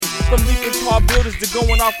From leaping tall buildings to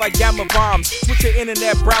going off like gamma bombs. Switch your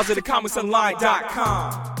internet browser to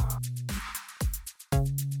comicsonline.com.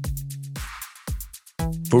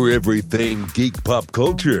 For everything geek pop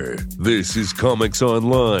culture, this is Comics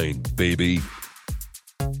Online, baby.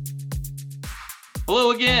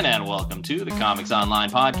 Hello again, and welcome to the Comics Online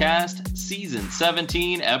Podcast, Season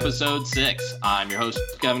 17, Episode 6. I'm your host,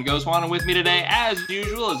 Kevin Goswan, and with me today, as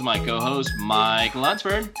usual, is my co-host, Mike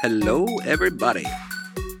Lunsford. Hello, everybody.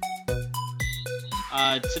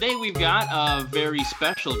 Today we've got a very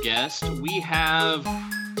special guest. We have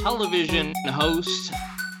television host,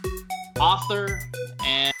 author,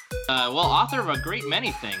 and, author of a great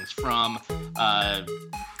many things, from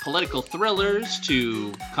political thrillers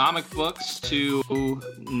to comic books to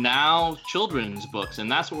now children's books.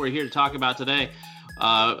 And that's what we're here to talk about today.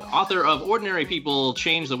 Author of Ordinary People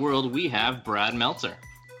Change the World, we have Brad Meltzer.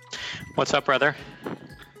 What's up, brother?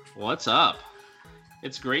 What's up?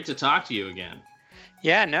 It's great to talk to you again.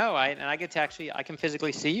 Yeah, no, I get to I can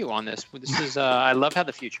physically see you on this. This is, I love how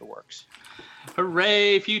the future works.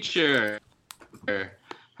 Hooray, future.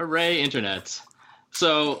 Hooray, internet.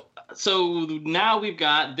 So now we've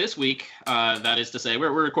got this week, that is to say, we're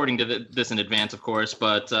recording this in advance, of course,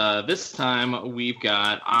 but this time we've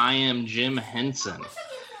got I Am Jim Henson.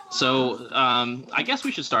 So I guess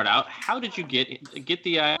we should start out. How did you get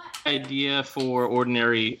the idea for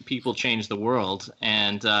Ordinary People Change the World,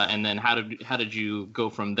 and then how did you go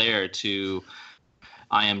from there to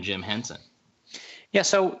I Am Jim Henson? Yeah,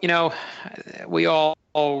 so we all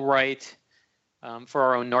write for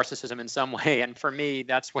our own narcissism in some way, and for me,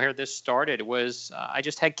 that's where this started. Was I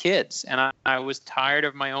just had kids, and I was tired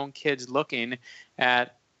of my own kids looking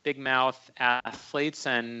at big mouth athletes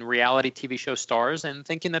and reality TV show stars and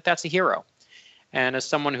thinking that that's a hero. And as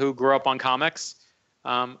someone who grew up on comics,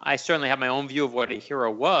 I certainly had my own view of what a hero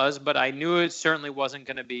was, but I knew it certainly wasn't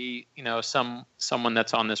going to be, someone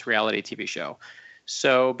that's on this reality TV show.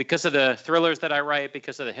 So because of the thrillers that I write,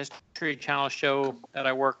 because of the History Channel show that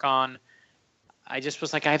I work on, I just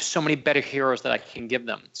was like, I have so many better heroes that I can give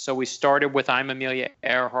them. So we started with I'm Amelia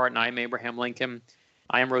Earhart and I'm Abraham Lincoln.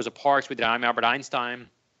 I am Rosa Parks. We did I'm Albert Einstein.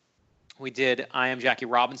 We did I Am Jackie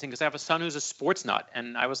Robinson, because I have a son who's a sports nut.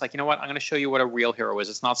 And I was like, you know what? I'm going to show you what a real hero is.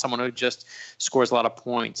 It's not someone who just scores a lot of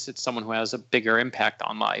points. It's someone who has a bigger impact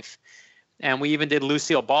on life. And we even did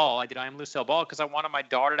Lucille Ball. I did I Am Lucille Ball because I wanted my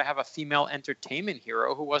daughter to have a female entertainment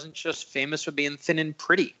hero who wasn't just famous for being thin and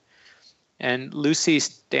pretty. And Lucy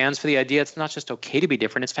stands for the idea it's not just okay to be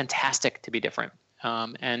different, it's fantastic to be different.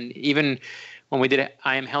 And even when we did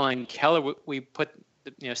I Am Helen Keller, we put,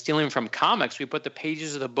 stealing from comics, we put the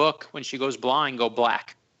pages of the book when she goes blind go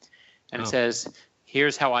black. And It says,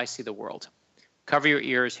 here's how I see the world. Cover your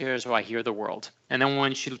ears, here's how I hear the world. And then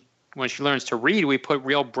when she learns to read, we put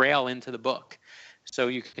real braille into the book. So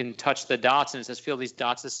you can touch the dots and it says, feel these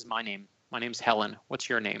dots, this is my name. My name's Helen. What's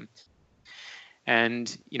your name?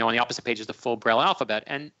 And, on the opposite page is the full Braille alphabet.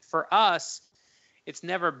 And for us, it's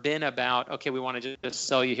never been about, okay, we want to just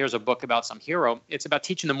sell you, here's a book about some hero. It's about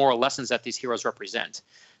teaching the moral lessons that these heroes represent.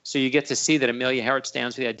 So you get to see that Amelia Earhart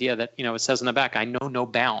stands for the idea that, it says on the back, I know no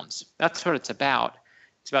bounds. That's what it's about.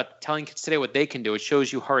 It's about telling kids today what they can do. It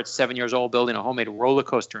shows you her at 7 years old building a homemade roller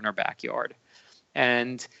coaster in her backyard.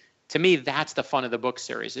 And to me, that's the fun of the book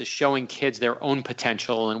series, is showing kids their own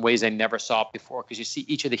potential in ways they never saw before, because you see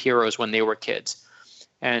each of the heroes when they were kids.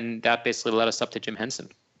 And that basically led us up to Jim Henson.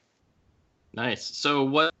 Nice. So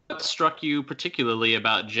what struck you particularly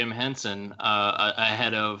about Jim Henson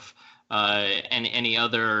ahead of any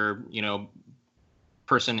other,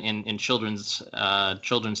 person in children's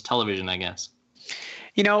television, I guess?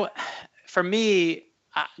 For me,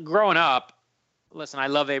 growing up, listen, I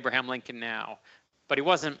love Abraham Lincoln now. But he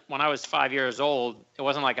wasn't, when I was 5 years old, it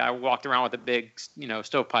wasn't like I walked around with a big,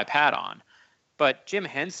 stovepipe hat on. But Jim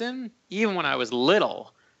Henson, even when I was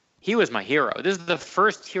little, he was my hero. This is the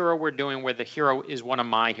first hero we're doing where the hero is one of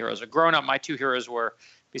my heroes. Growing up, my two heroes were,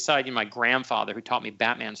 beside my grandfather who taught me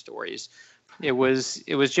Batman stories, it was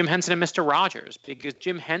Jim Henson and Mr. Rogers. Because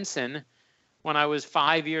Jim Henson, when I was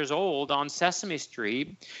 5 years old on Sesame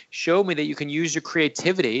Street, showed me that you can use your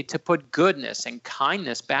creativity to put goodness and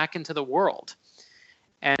kindness back into the world.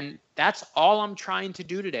 And that's all I'm trying to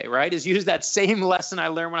do today, right? Is use that same lesson I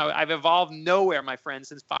learned when I've evolved nowhere, my friend,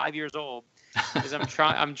 since 5 years old. Is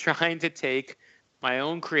I'm trying to take my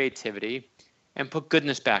own creativity and put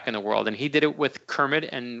goodness back in the world. And he did it with Kermit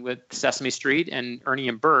and with Sesame Street and Ernie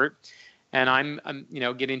and Bert. And I'm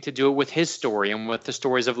getting to do it with his story and with the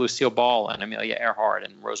stories of Lucille Ball and Amelia Earhart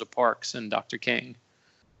and Rosa Parks and Dr. King.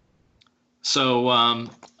 So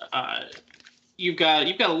you've got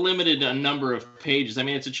a limited number of pages. I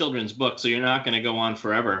mean, it's a children's book, so you're not going to go on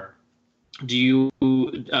forever. Do you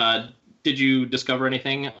did you discover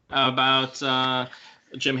anything about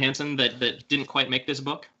Jim Henson that didn't quite make this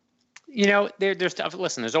book? There's stuff.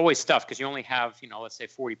 Listen, there's always stuff because you only have, let's say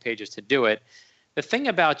 40 pages to do it. The thing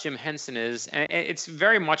about Jim Henson is, and it's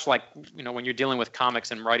very much like, when you're dealing with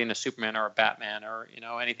comics and writing a Superman or a Batman or,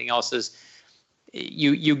 anything else, is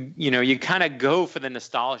you kind of go for the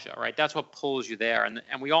nostalgia, right? That's what pulls you there.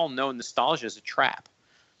 And we all know nostalgia is a trap.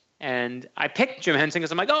 And I picked Jim Henson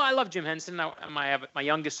because I'm like, oh, I love Jim Henson. My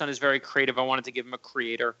youngest son is very creative. I wanted to give him a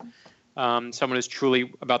creator, someone who's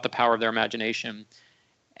truly about the power of their imagination.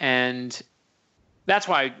 And that's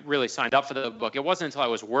why I really signed up for the book. It wasn't until I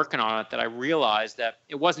was working on it that I realized that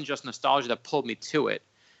it wasn't just nostalgia that pulled me to it,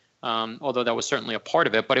 although that was certainly a part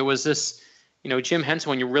of it. But it was this, Jim Henson,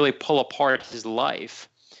 when you really pull apart his life,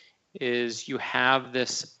 is you have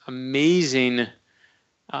this amazing,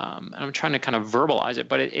 I'm trying to kind of verbalize it,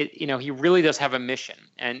 but he really does have a mission.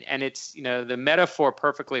 And it's, the metaphor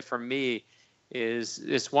perfectly for me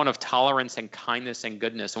is one of tolerance and kindness and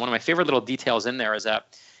goodness. And one of my favorite little details in there is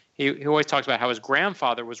that he always talks about how his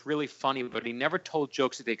grandfather was really funny, but he never told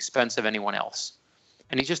jokes at the expense of anyone else.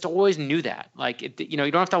 And he just always knew that. Like, you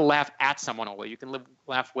don't have to laugh at someone always. You can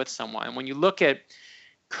laugh with someone. And when you look at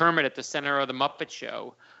Kermit at the center of the Muppet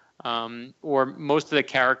Show, or most of the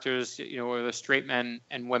characters, or the straight men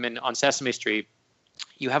and women on Sesame Street,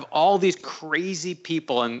 you have all these crazy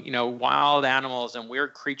people and, wild animals and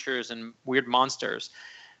weird creatures and weird monsters.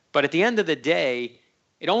 But at the end of the day,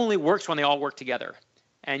 it only works when they all work together.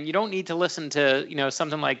 And you don't need to listen to,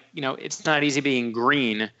 something like, It's Not Easy Being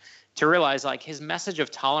Green to realize like his message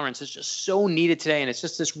of tolerance is just so needed today. And it's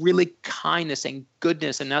just this really kindness and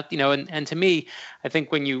goodness and not, and to me, I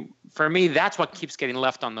think for me, that's what keeps getting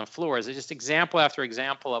left on the floor is just example after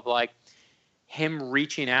example of like him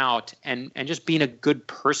reaching out and just being a good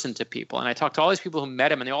person to people. And I talked to all these people who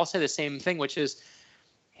met him and they all say the same thing, which is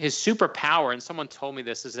his superpower. And someone told me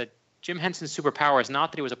this is that Jim Henson's superpower is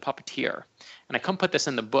not that he was a puppeteer. And I couldn't put this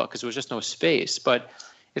in the book because there was just no space, but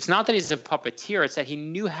it's not that he's a puppeteer. It's that he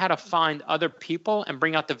knew how to find other people and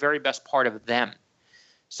bring out the very best part of them.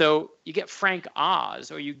 So you get Frank Oz,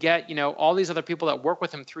 or you get, all these other people that work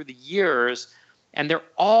with him through the years, and they're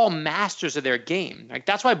all masters of their game. Like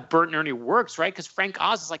that's why Bert and Ernie works, right? Because Frank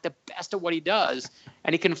Oz is like the best at what he does,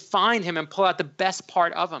 and he can find him and pull out the best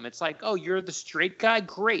part of him. It's like, oh, you're the straight guy,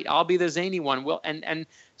 great. I'll be the zany one. And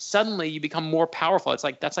suddenly you become more powerful. It's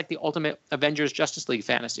like that's like the ultimate Avengers Justice League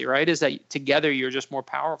fantasy, right? Is that together you're just more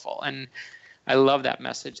powerful. And I love that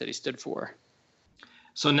message that he stood for.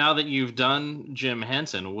 So now that you've done Jim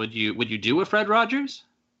Henson, would you do a Fred Rogers?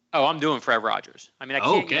 Oh, I'm doing Fred Rogers. I mean, I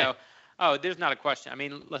can't, okay. Oh, there's not a question. I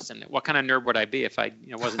mean, listen, what kind of nerd would I be if I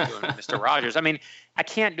wasn't doing Mr. Rogers? I mean, I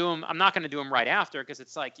can't do him. I'm not going to do him right after because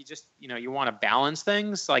it's like you just, you want to balance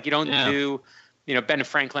things. Like you don't do, Ben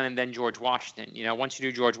Franklin and then George Washington. Once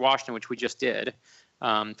you do George Washington, which we just did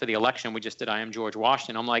for the election, we just did I Am George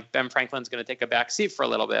Washington. I'm like, Ben Franklin's going to take a back seat for a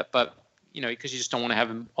little bit, but, because you just don't want to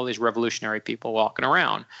have all these revolutionary people walking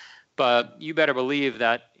around. But you better believe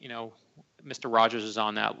that, Mr. Rogers is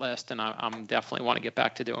on that list, and I'm definitely want to get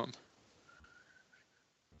back to do him.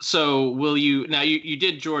 So will you now? You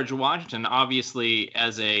did George Washington, obviously,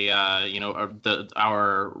 as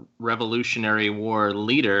our Revolutionary War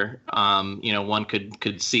leader. One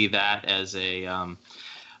could see that as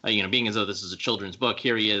being as though this is a children's book.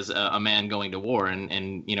 Here he is, a man going to war,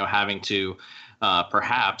 and having to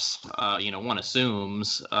perhaps one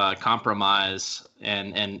assumes compromise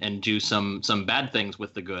and do some bad things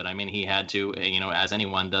with the good. I mean, he had to, as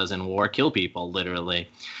anyone does in war, kill people literally.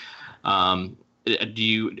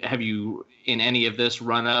 Have you in any of this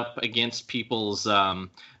run up against people's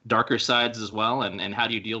darker sides as well, and how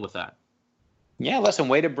do you deal with that? Yeah, listen,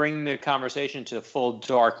 way to bring the conversation to the full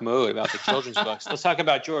dark mood about the children's books. Let's talk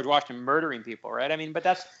about George Washington murdering people, right? I mean,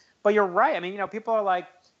 but you're right. I mean, people are like,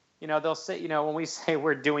 they'll say, when we say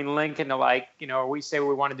we're doing Lincoln, they're like, or we say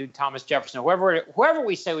we want to do Thomas Jefferson, whoever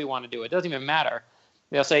we say we want to do, it doesn't even matter.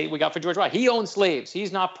 They'll say we got for George Washington. He owned slaves.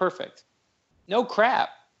 He's not perfect. No crap.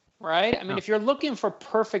 Right? I mean, if you're looking for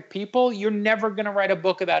perfect people, you're never going to write a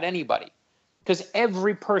book about anybody because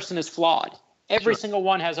every person is flawed. Every single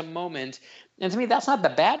one has a moment. And to me, that's not the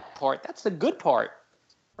bad part. That's the good part,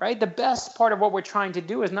 right? The best part of what we're trying to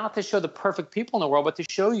do is not to show the perfect people in the world, but to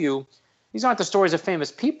show you these aren't the stories of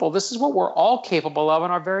famous people. This is what we're all capable of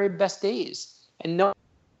on our very best days. And no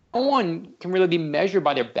one can really be measured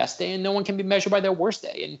by their best day, and no one can be measured by their worst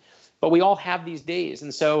day. But we all have these days.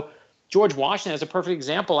 And so George Washington is a perfect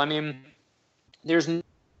example. I mean, there's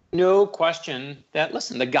no question that,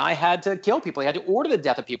 listen, the guy had to kill people. He had to order the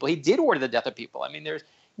death of people. He did order the death of people. I mean, there's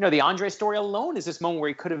the Andre story alone is this moment where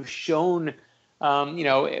he could have shown,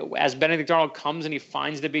 as Benedict Arnold comes and he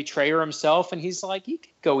finds the betrayer himself, and he's like, he could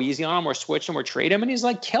go easy on him or switch him or trade him, and he's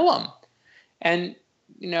like, kill him. And,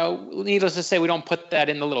 needless to say, we don't put that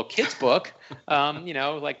in the little kid's book,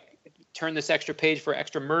 like turn this extra page for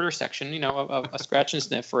extra murder section, a scratch and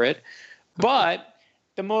sniff for it. But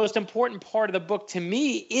the most important part of the book to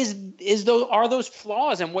me are those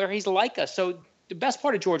flaws and where he's like us. So the best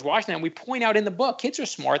part of George Washington, and we point out in the book, kids are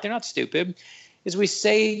smart, they're not stupid, is we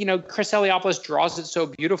say, Chris Eliopoulos draws it so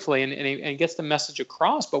beautifully and he gets the message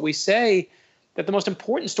across. But we say that the most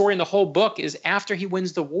important story in the whole book is after he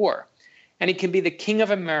wins the war. And he can be the king of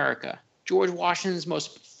America, George Washington's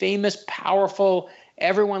most famous, powerful,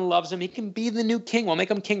 everyone loves him. He can be the new king. We'll make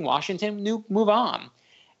him King Washington, move on.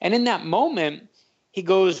 And in that moment, he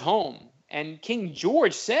goes home. And King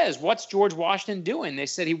George says, what's George Washington doing? They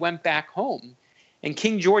said he went back home. And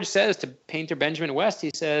King George says to painter Benjamin West, he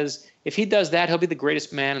says, if he does that, he'll be the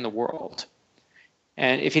greatest man in the world.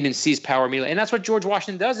 And if he didn't seize power immediately. And that's what George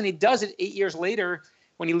Washington does. And he does it 8 years later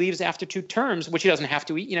when he leaves after 2 terms, which he doesn't have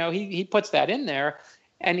to eat. He puts that in there.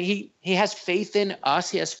 And he has faith in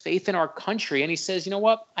us. He has faith in our country. And he says, you know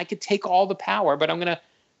what? I could take all the power, but I'm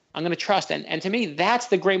gonna trust. And to me, that's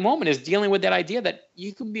the great moment, is dealing with that idea that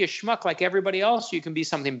you can be a schmuck like everybody else. You can be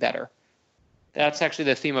something better. That's actually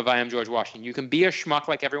the theme of I Am George Washington. You can be a schmuck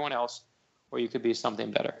like everyone else, or you could be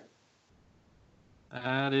something better.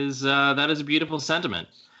 That is a beautiful sentiment.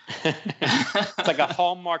 It's like a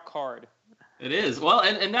Hallmark card. It is. Well,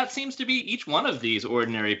 and that seems to be each one of these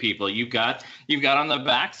ordinary people. You've got on the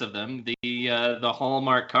backs of them the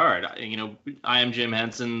Hallmark card. I Am Jim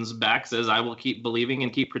Henson's back says, I will keep believing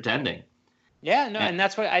and keep pretending. Yeah, no, and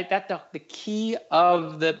that's what the key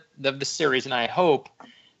of the series, and I hope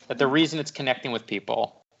that the reason it's connecting with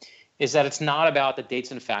people is that it's not about the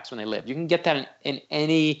dates and facts when they lived. You can get that in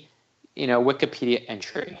any Wikipedia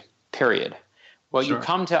entry, period. What you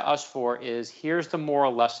come to us for is, here's the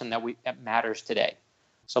moral lesson that matters today.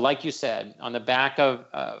 So like you said, on the back of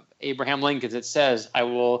Abraham Lincoln's, it says, I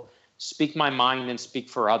will speak my mind and speak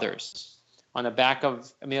for others. On the back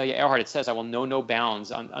of Amelia Earhart, it says, I will know no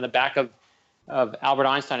bounds. On the back of Albert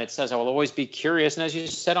Einstein, it says, I will always be curious. And as you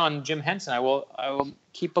said on Jim Henson, I will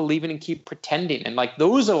keep believing and keep pretending. And like,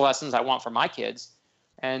 those are the lessons I want for my kids.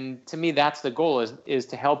 And to me, that's the goal, is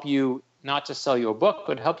to help you, not just sell you a book,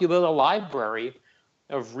 but help you build a library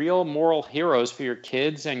of real moral heroes for your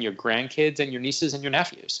kids and your grandkids and your nieces and your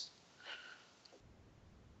nephews.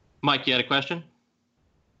 Mike, you had a question?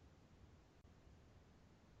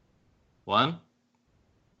 One?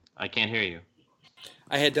 I can't hear you.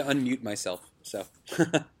 I had to unmute myself, so.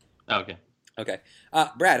 Okay. Okay.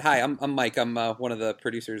 Brad, hi, I'm Mike. I'm one of the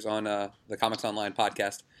producers on the Comics Online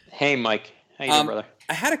podcast. Hey, Mike. How you doing, brother?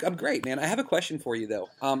 I'm great, man. I have a question for you, though.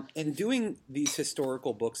 In doing these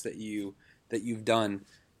historical books that you've done,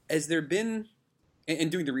 has there been, in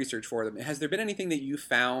doing the research for them, has there been anything that you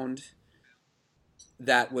found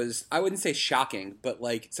that was, I wouldn't say shocking, but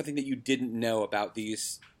like something that you didn't know about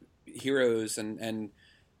these heroes and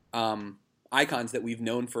icons that we've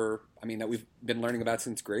known that we've been learning about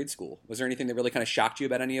since grade school? Was there anything that really kind of shocked you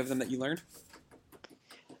about any of them that you learned?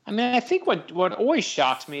 I mean, I think what always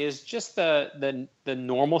shocks me is just the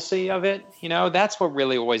normalcy of it. That's what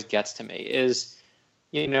really always gets to me is,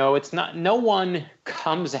 it's not, no one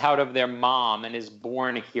comes out of their mom and is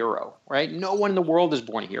born a hero, right? No one in the world is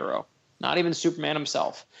born a hero, not even Superman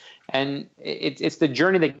himself. And it's the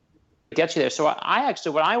journey that gets you there. So what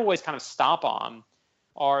I always kind of stop on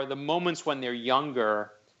are the moments when they're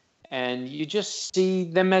younger and you just see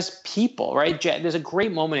them as people, right? There's a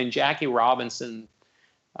great moment in Jackie Robinson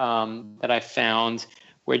that I found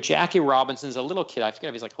where Jackie Robinson's a little kid. I forget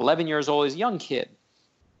if he's like 11 years old. He's a young kid.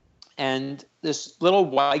 And this little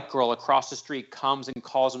white girl across the street comes and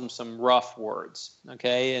calls him some rough words,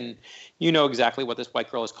 okay? And you know exactly what this white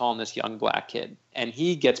girl is calling this young black kid. And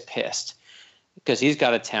he gets pissed because he's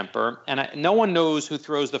got a temper. And no one knows who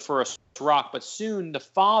throws the first rock, but soon the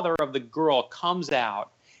father of the girl comes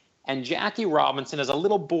out. And Jackie Robinson, as a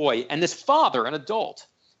little boy, and this father, an adult,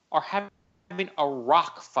 are having a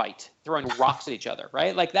rock fight, throwing rocks at each other,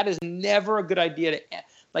 right? Like, that is never a good idea to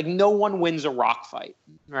 – like, no one wins a rock fight,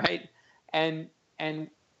 right? And when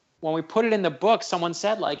we put it in the book, someone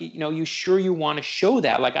said, like, you sure you want to show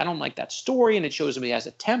that? Like, I don't like that story, and it shows him he has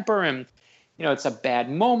a temper, and, it's a bad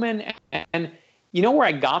moment. And where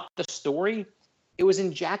I got the story? It was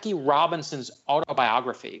in Jackie Robinson's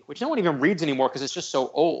autobiography, which no one even reads anymore because it's just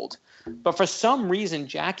so old. But for some reason,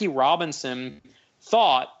 Jackie Robinson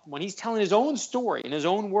thought, when he's telling his own story in his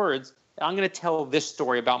own words, I'm going to tell this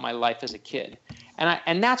story about my life as a kid.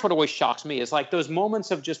 And that's what always shocks me is like those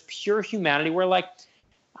moments of just pure humanity where like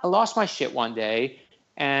I lost my shit one day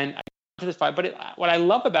and I to this fight. But what I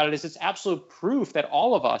love about it is it's absolute proof that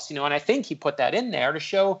all of us, and I think he put that in there to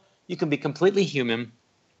show you can be completely human,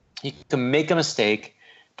 you can make a mistake,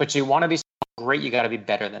 but you want to be so great, you got to be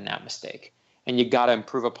better than that mistake. And you got to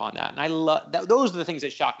improve upon that. And I love that. Those are the things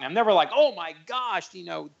that shock me. I'm never like, oh my gosh,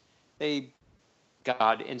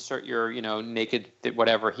 God, insert your, naked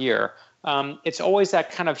whatever here. It's always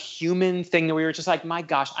that kind of human thing that we were just like, my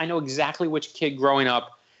gosh, I know exactly which kid growing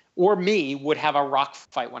up or me would have a rock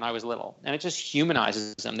fight when I was little. And it just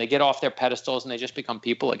humanizes them. They get off their pedestals and they just become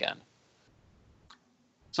people again.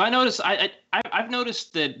 So I noticed, I've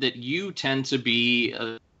noticed that you tend to be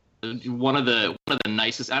one of the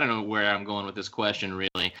nicest. I don't know where I'm going with this question,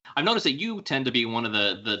 really. I've noticed that you tend to be one of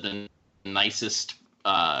the nicest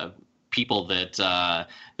people that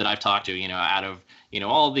I've talked to, out of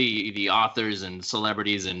all the authors and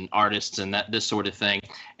celebrities and artists and this sort of thing,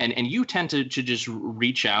 and you tend to just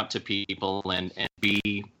reach out to people and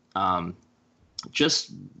be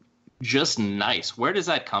just nice. Where does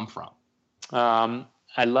that come from?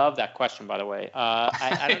 I love that question, by the way.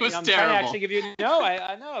 It was I'm terrible. trying to actually give you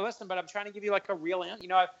I know. Listen, but I'm trying to give you like a real answer.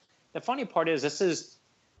 The funny part is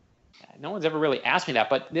no one's ever really asked me that,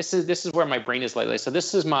 but this is where my brain is lately. So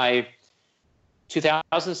this is my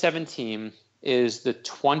 2017 is the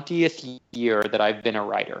 20th year that I've been a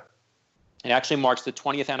writer. It actually marks the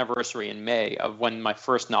 20th anniversary in May of when my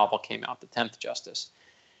first novel came out, The 10th Justice.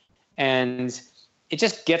 And it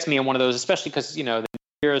just gets me in one of those, especially because, the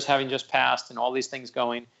years having just passed and all these things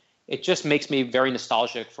going, it just makes me very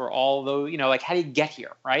nostalgic for all those, like how do you get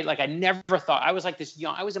here, right? Like I never thought, I was like this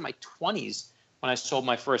young, I was in my 20s when I sold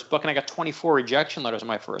my first book and I got 24 rejection letters on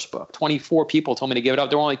my first book. 24 people told me to give it up.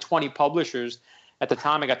 There were only 20 publishers. At the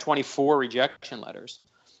time, I got 24 rejection letters.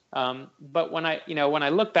 But when I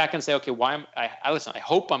look back and say, okay, why am I listen, I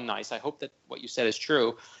hope I'm nice. I hope that what you said is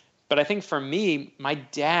true. But I think for me, my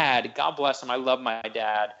dad, God bless him, I love my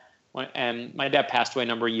dad. And my dad passed away a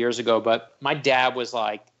number of years ago, but my dad was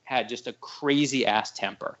had just a crazy ass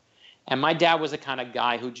temper. And my dad was the kind of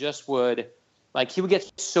guy who just would, he would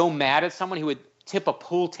get so mad at someone, he would tip a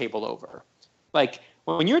pool table over.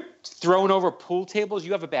 When you're throwing over pool tables,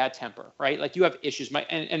 you have a bad temper, right? You have issues. And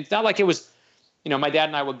it's not like it was, my dad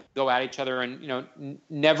and I would go at each other and,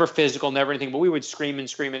 never physical, never anything, but we would scream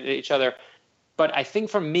at each other. But I think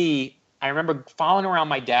for me, I remember following around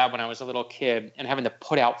my dad when I was a little kid and having to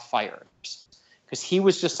put out fires because he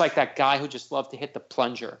was just like that guy who just loved to hit the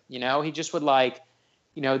plunger. He just would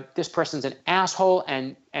this person's an asshole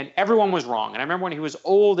and everyone was wrong. And I remember when he was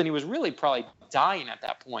old and he was really probably dying at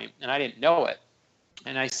that point and I didn't know it.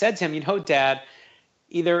 And I said to him, Dad,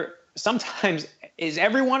 either sometimes is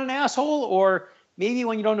everyone an asshole or maybe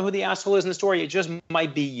when you don't know who the asshole is in the story, it just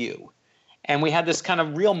might be you. And we had this kind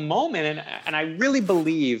of real moment. And I really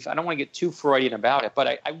believe, I don't want to get too Freudian about it, but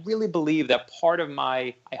I really believe that part of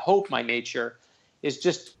I hope my nature is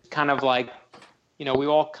just kind of we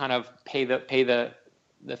all kind of pay the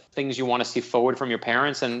things you want to see forward from your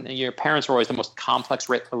parents. And your parents are always the most complex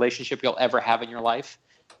relationship you'll ever have in your life.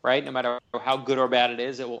 Right? No matter how good or bad it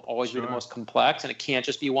is, it will always be the most complex and it can't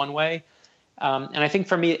just be one way. And I think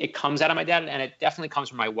for me, it comes out of my dad and it definitely comes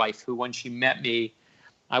from my wife who, when she met me,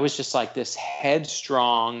 I was just like this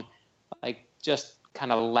headstrong, just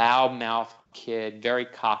kind of loudmouth kid, very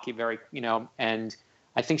cocky, very, and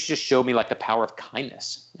I think she just showed me the power of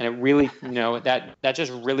kindness. And it really, that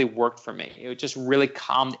just really worked for me. It just really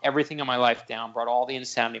calmed everything in my life down, brought all the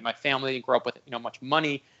insanity. My family didn't grow up with, much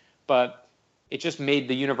money, but it just made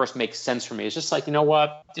the universe make sense for me. It's just you know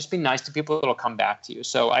what? Just be nice to people. It'll come back to you.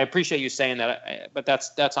 So I appreciate you saying that. But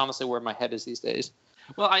that's honestly where my head is these days.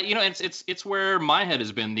 Well, it's where my head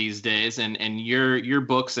has been these days, and your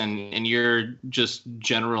books and your just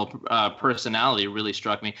general personality really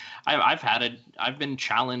struck me. I've been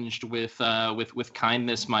challenged with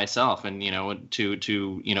kindness myself, and to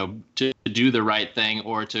do the right thing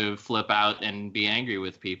or to flip out and be angry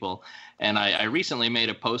with people. And I recently made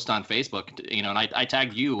a post on Facebook, and I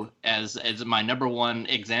tagged you as my number one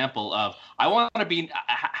example of I want to be.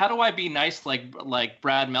 How do I be nice like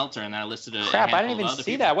Brad Meltzer? And I listed a crap. I didn't even see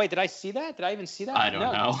people. that. Wait, did I see that? Did I even see that? I don't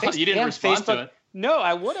know. You didn't respond Facebook, to it. No,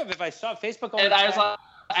 I would have if I saw Facebook. And I was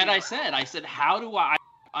I said, how do I?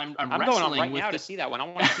 I'm going on right now to see that one. I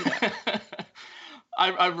want to see that.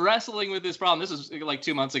 I'm wrestling with this problem. This is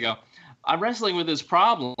 2 months ago. I'm wrestling with this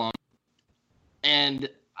problem, and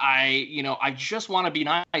I just want to be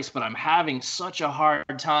nice, but I'm having such a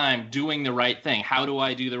hard time doing the right thing. How do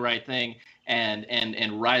I do the right thing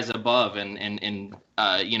and rise above and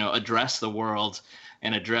address the world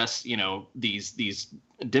and address, these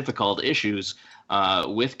difficult issues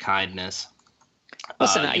with kindness.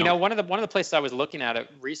 Listen, one of the places I was looking at it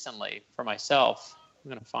recently for myself. I'm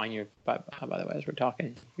going to find you, by the way, as we're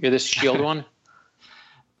talking. You're this Shield one?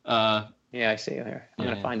 Yeah, I see you here. I'm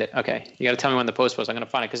going to find it. Okay. You got to tell me when the post was. I'm going to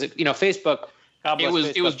find it. Because, Facebook, God bless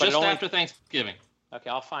Facebook, it was just after Thanksgiving. Okay,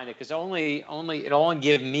 I'll find it. Because it'll only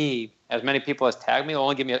give me, as many people as tag me, it'll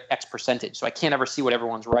only give me an X percentage. So I can't ever see what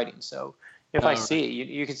everyone's writing. So if I see it,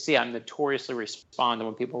 you can see I'm notoriously responding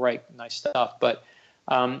when people write nice stuff. But,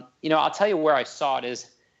 I'll tell you where I saw it is,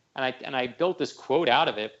 and I built this quote out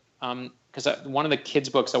of it. Because one of the kids'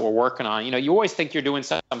 books that we're working on, you always think you're doing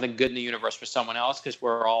something good in the universe for someone else because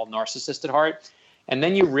we're all narcissists at heart. And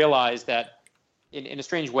then you realize that in a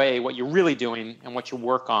strange way, what you're really doing and what you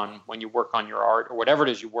work on when you work on your art or whatever it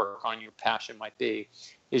is you work on, your passion might be,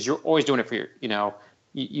 is you're always doing it for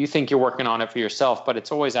you think you're working on it for yourself, but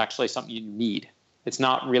it's always actually something you need. It's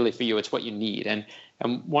not really for you. It's what you need. And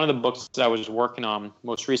one of the books that I was working on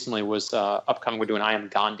most recently was upcoming. We're doing I Am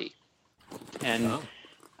Gandhi.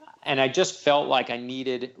 And I just felt like I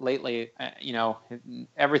needed lately,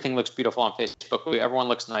 everything looks beautiful on Facebook. Everyone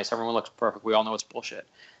looks nice. Everyone looks perfect. We all know it's bullshit.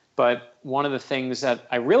 But one of the things that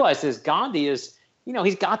I realized is Gandhi is,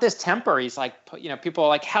 he's got this temper. He's like, people are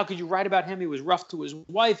like, how could you write about him? He was rough to his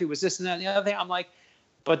wife. He was this and that and the other thing. I'm like,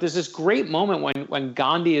 but there's this great moment when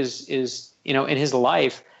Gandhi is in his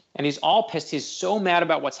life and he's all pissed. He's so mad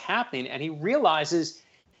about what's happening. And he realizes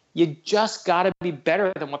you just got to be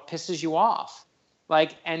better than what pisses you off.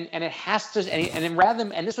 And it has to, and then rather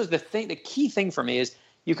than, and this was the key thing for me is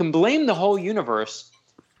you can blame the whole universe.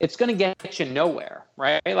 It's going to get you nowhere,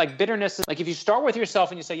 right? Like bitterness is like, if you start with yourself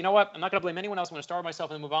and you say, you know what, I'm not going to blame anyone else. I'm going to start with myself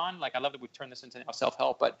and move on. Like, I love that we've turned this into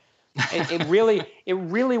self-help, but it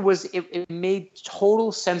really was, it made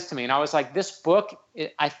total sense to me. And I was like, this book,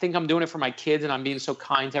 I think I'm doing it for my kids and I'm being so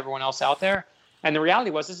kind to everyone else out there. And the reality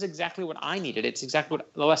was, this is exactly what I needed. It's exactly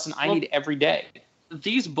what the lesson I need every day.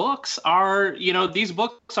 These books are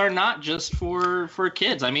not just for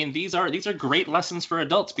kids. I mean, these are great lessons for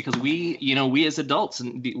adults because we as adults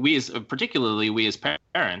and particularly we as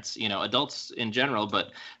parents, adults in general,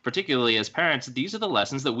 but particularly as parents, these are the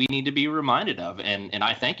lessons that we need to be reminded of. And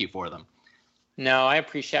I thank you for them. No, I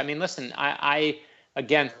appreciate it. I mean, listen, I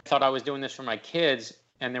again thought I was doing this for my kids.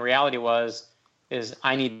 And the reality is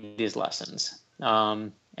I need these lessons.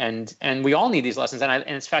 And we all need these lessons. And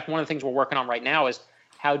in fact, one of the things we're working on right now is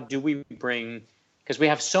how do we bring, because we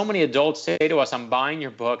have so many adults say to us, I'm buying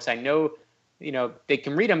your books. I know, they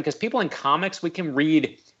can read them because people in comics, we can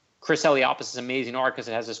read Chris Eliopoulos' amazing art because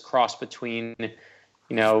it has this cross between,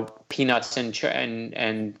 Peanuts and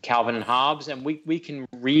Calvin and Hobbes. And we can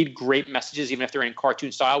read great messages, even if they're in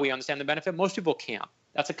cartoon style. We understand the benefit. Most people can't.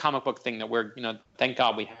 That's a comic book thing that we're, thank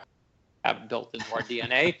God we have built into our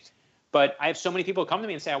DNA. But I have so many people come to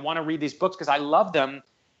me and say, I want to read these books because I love them.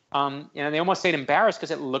 They almost say embarrassed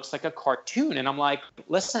because it looks like a cartoon. And I'm like,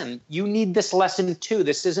 listen, you need this lesson too.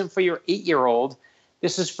 This isn't for your 8-year-old.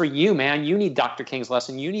 This is for you, man. You need Dr. King's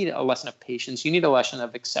lesson. You need a lesson of patience. You need a lesson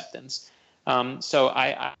of acceptance. So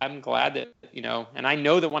I'm glad that, and I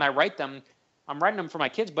know that when I write them, I'm writing them for my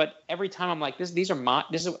kids. But every time I'm like, this is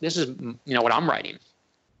what I'm writing.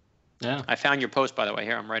 Yeah. I found your post, by the way.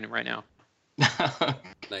 Here, I'm writing it right now.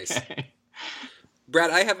 Nice.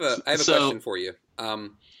 Brad, I have a question for you.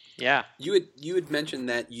 Yeah. You had mentioned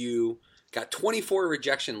that you got 24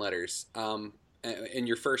 rejection letters in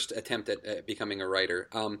your first attempt at becoming a writer.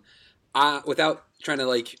 Without trying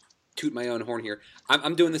to toot my own horn here,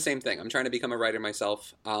 I'm doing the same thing. I'm trying to become a writer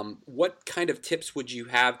myself. What kind of tips would you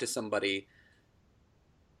have to somebody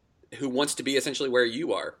who wants to be essentially where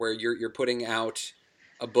you are, where you're putting out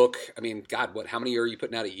a book? I mean, God, how many are you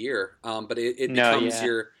putting out a year? But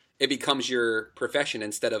it becomes your profession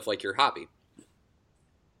instead of your hobby.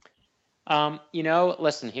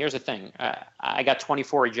 Listen, here's the thing. I got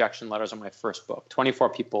 24 rejection letters on my first book. 24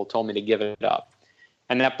 people told me to give it up.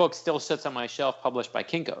 And that book still sits on my shelf published by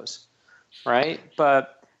Kinko's, right?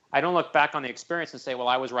 But I don't look back on the experience and say, well,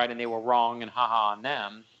 I was right and they were wrong and haha on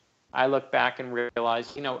them. I look back and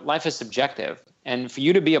realize, life is subjective. And for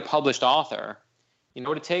you to be a published author, you know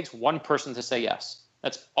what it takes? One person to say yes.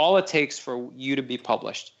 That's all it takes for you to be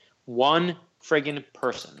published. One friggin'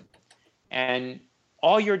 person. And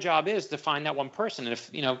all your job is to find that one person. And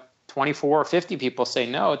if, 24 or 50 people say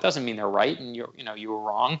no, it doesn't mean they're right and you were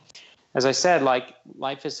wrong. As I said,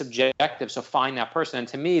 life is subjective, so find that person. And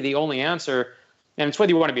to me, the only answer, and it's whether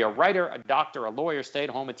you want to be a writer, a doctor, a lawyer, stay at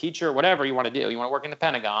home, a teacher, whatever you want to do. You want to work in the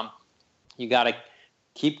Pentagon, you got to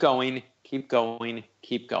keep going, keep going,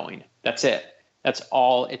 keep going. That's it. That's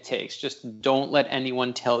all it takes. Just don't let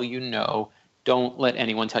anyone tell you no. Don't let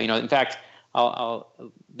anyone tell you. In fact,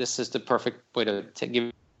 this is the perfect way to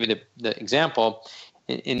give you the example.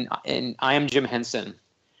 In I Am Jim Henson,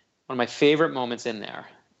 one of my favorite moments in there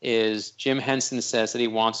is Jim Henson says that he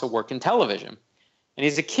wants to work in television. And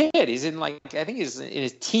he's a kid. He's in I think he's in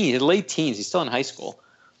his late teens. He's still in high school.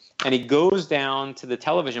 And he goes down to the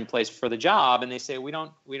television place for the job, and they say, we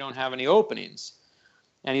don't have any openings.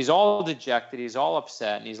 And he's all dejected. He's all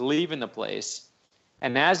upset, and he's leaving the place.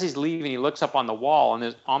 And as he's leaving, he looks up on the wall,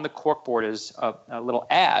 and on the corkboard is a little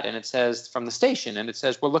ad, and it says, from the station, and it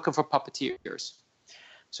says, we're looking for puppeteers.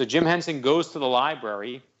 So Jim Henson goes to the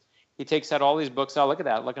library. He takes out all these books. Oh, look at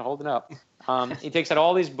that. Look at holding up. He takes out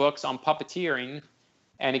all these books on puppeteering,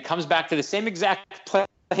 and he comes back to the same exact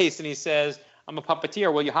place, and he says, I'm a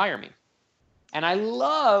puppeteer. Will you hire me? And I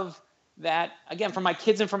love that, again, for my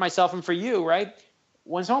kids and for myself and for you, right?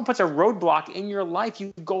 When someone puts a roadblock in your life,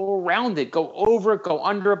 you go around it, go over it, go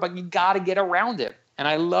under it, but you got to get around it. And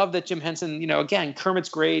I love that Jim Henson, again, Kermit's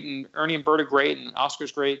great, and Ernie and Bert are great, and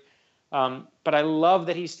Oscar's great. But I love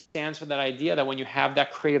that he stands for that idea that when you have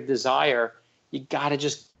that creative desire, you got to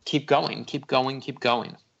just keep going, keep going, keep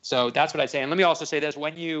going. So that's what I say. And let me also say this.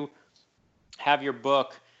 When you have your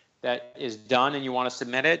book that is done and you want to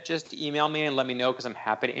submit it, just email me and let me know, because I'm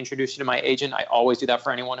happy to introduce you to my agent. I always do that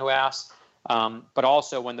for anyone who asks. But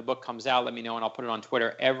also when the book comes out, let me know and I'll put it on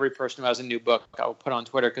Twitter. Every person who has a new book, I will put on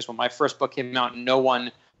Twitter, because when my first book came out, no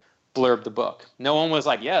one blurbed the book. No one was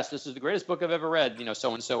like, yes, this is the greatest book I've ever read,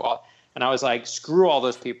 so-and-so. And I was like, screw all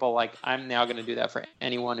those people. Like, I'm now going to do that for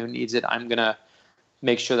anyone who needs it. I'm going to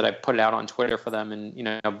make sure that I put it out on Twitter for them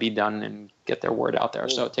and, be done and get their word out there.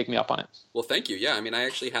 Cool. So take me up on it. Well, thank you. Yeah. I mean, I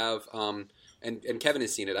actually have, and Kevin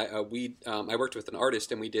has seen it. I worked with an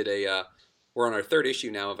artist, and we did we're on our third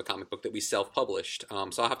issue now of a comic book that we self-published.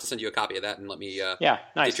 So I'll have to send you a copy of that and let me,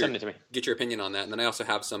 send it to me. Get your opinion on that. And then I also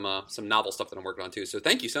have some novel stuff that I'm working on too. So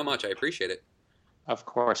thank you so much. I appreciate it. Of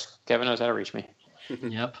course. Kevin knows how to reach me.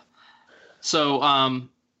 Yep. So,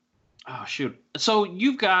 oh shoot. So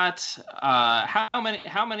you've got how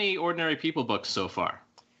many Ordinary People books so far?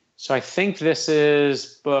 So I think this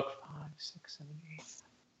is book 5, 6, 7, 8.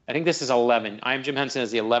 I think this is 11. I Am Jim Henson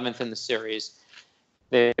is the 11th in the series.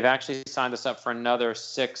 They've actually signed us up for another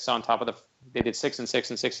 6 on top of they did 6 and 6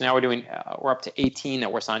 and 6. Now we're up to 18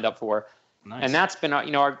 that we're signed up for. Nice. And that's been,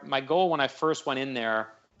 my goal when I first went in there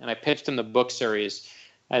and I pitched them the book series,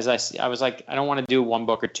 as I was like, I don't want to do 1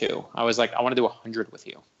 book or 2. I was like, I want to do 100 with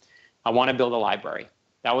you. I want to build a library.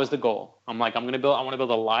 That was the goal. I'm like, I want to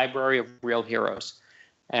build a library of real heroes.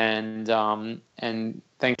 And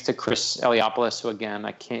thanks to Chris Eliopoulos, who again,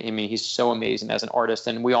 he's so amazing as an artist.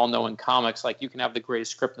 And we all know in comics, like, you can have the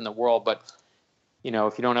greatest script in the world, but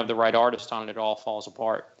if you don't have the right artist on it, it all falls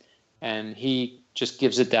apart. And he just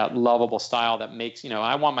gives it that lovable style that makes,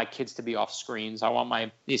 I want my kids to be off screens. I want my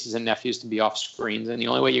nieces and nephews to be off screens. And the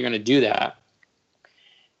only way you're going to do that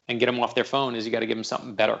and get them off their phone is you got to give them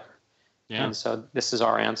something better. Yeah. And so this is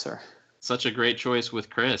our answer. Such a great choice with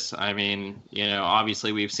Chris. I mean,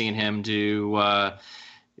 obviously we've seen him do,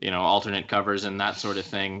 alternate covers and that sort of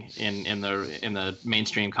thing in the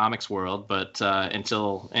mainstream comics world. But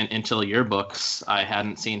until your books, I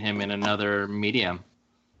hadn't seen him in another medium.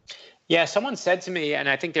 Yeah, someone said to me, and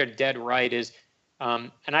I think they're dead right,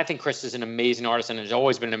 and I think Chris is an amazing artist and has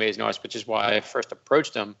always been an amazing artist, which is why I first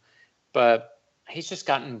approached him. But he's just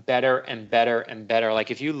gotten better and better and better.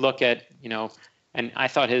 Like, if you look at, and I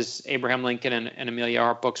thought his Abraham Lincoln and Amelia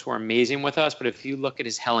Earhart books were amazing with us, but if you look at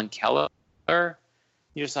his Helen Keller, you're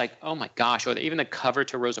just like, oh my gosh, or even the cover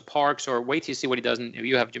to Rosa Parks, or wait till you see what he does.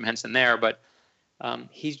 You have Jim Henson there, but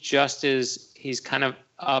he's kind of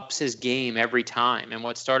ups his game every time. And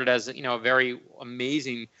what started as, a very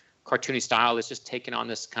amazing cartoony style is just taken on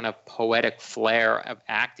this kind of poetic flair of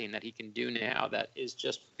acting that he can do now that is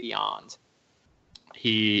just beyond.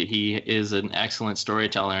 He is an excellent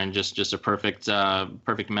storyteller and just a perfect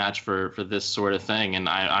match for this sort of thing. And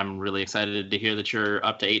I'm really excited to hear that you're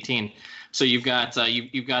up to 18. So you've got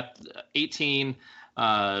 18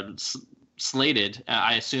 slated.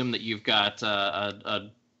 I assume that you've got a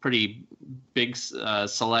pretty big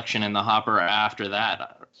selection in the hopper after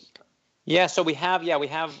that. Yeah. So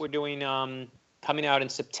we're doing coming out in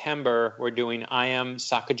September. We're doing I Am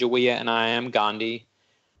Sacagawea and I Am Gandhi.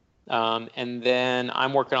 And then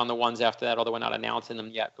I'm working on the ones after that, although we're not announcing them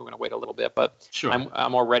yet. We're going to wait a little bit, but sure.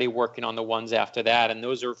 I'm already working on the ones after that. And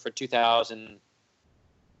those are for 2000.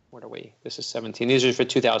 What are we? This is 17. These are for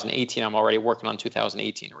 2018. I'm already working on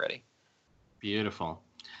 2018 already. Beautiful.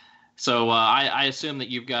 So I assume that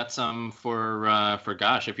you've got some for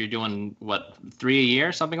gosh, if you're doing what, 3 a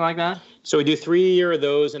year, something like that. So we do 3 a year of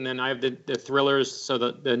those, and then I have the thrillers. So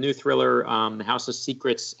the new thriller, The House of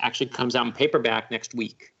Secrets, actually comes out in paperback next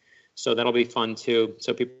week. So that'll be fun too.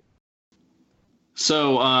 So people.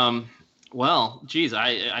 So well, geez,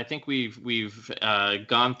 I think we've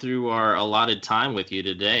gone through our allotted time with you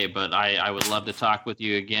today, but I would love to talk with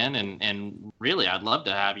you again, and really I'd love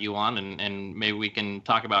to have you on, and maybe we can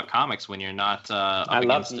talk about comics when you're not up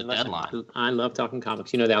against the deadline. I love talking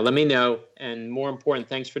comics. You know that. Let me know. And more important,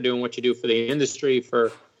 thanks for doing what you do for the industry,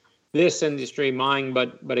 for this industry, mine,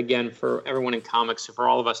 but again, for everyone in comics, for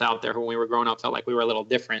all of us out there who, when we were growing up, felt like we were a little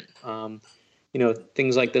different. You know,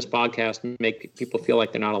 things like this podcast make people feel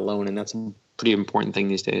like they're not alone, and that's a pretty important thing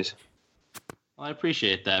these days. Well, I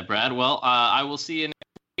appreciate that, Brad. Well, I will see you next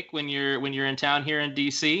week when you're in town here in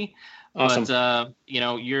DC. Awesome. But you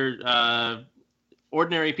know, you're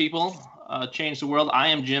ordinary people change the world. I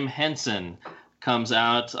Am Jim Henson comes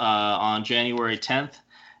out on January 10th,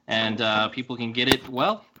 and people can get it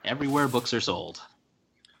everywhere books are sold.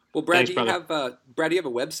 Well, Brad, Thanks, do you have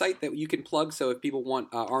a website that you can plug? So if people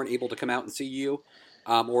aren't able to come out and see you,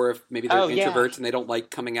 or if maybe they're introverts and they don't like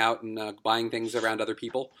coming out and buying things around other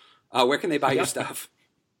people, where can they buy your stuff?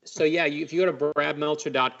 So if you go to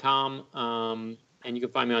bradmeltzer.com, and you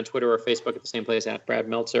can find me on Twitter or Facebook at the same place at Brad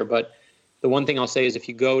Meltzer. But the one thing I'll say is if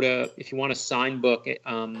you want a signed book,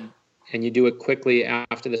 and you do it quickly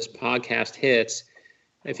after this podcast hits,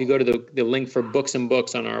 if you go to the link for Books and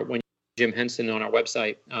Books on Jim Henson on our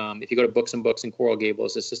website. If you go to Books and Books in Coral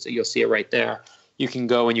Gables, you'll see it right there. You can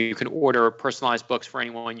go and you can order personalized books for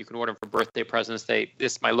anyone. You can order them for birthday presents. This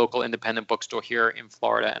is my local independent bookstore here in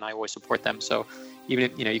Florida, and I always support them. So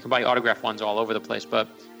even if you can buy autographed ones all over the place, but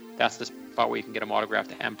that's the spot where you can get them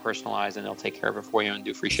autographed and personalized, and they'll take care of it for you and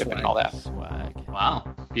do free shipping and all that. Wow,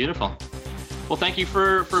 beautiful. Well, thank you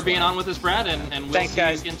for being on with us, Brad, and we'll see you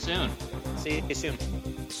again soon. See you soon.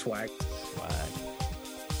 Swag.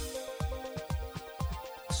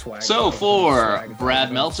 So for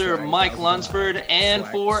Brad Meltzer, Mike Lunsford, and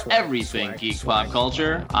for everything Geek Pop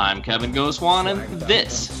Culture, I'm Kevin Goswan, and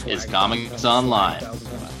this is Comics Online.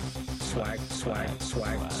 Swag. Swag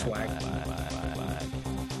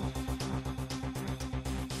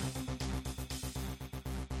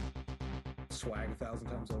 1,000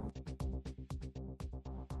 times over.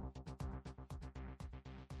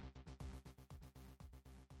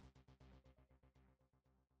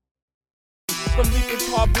 From leaping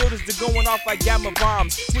tall buildings to going off like gamma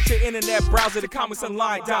bombs. Switch your internet browser to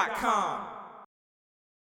comicsonline.com.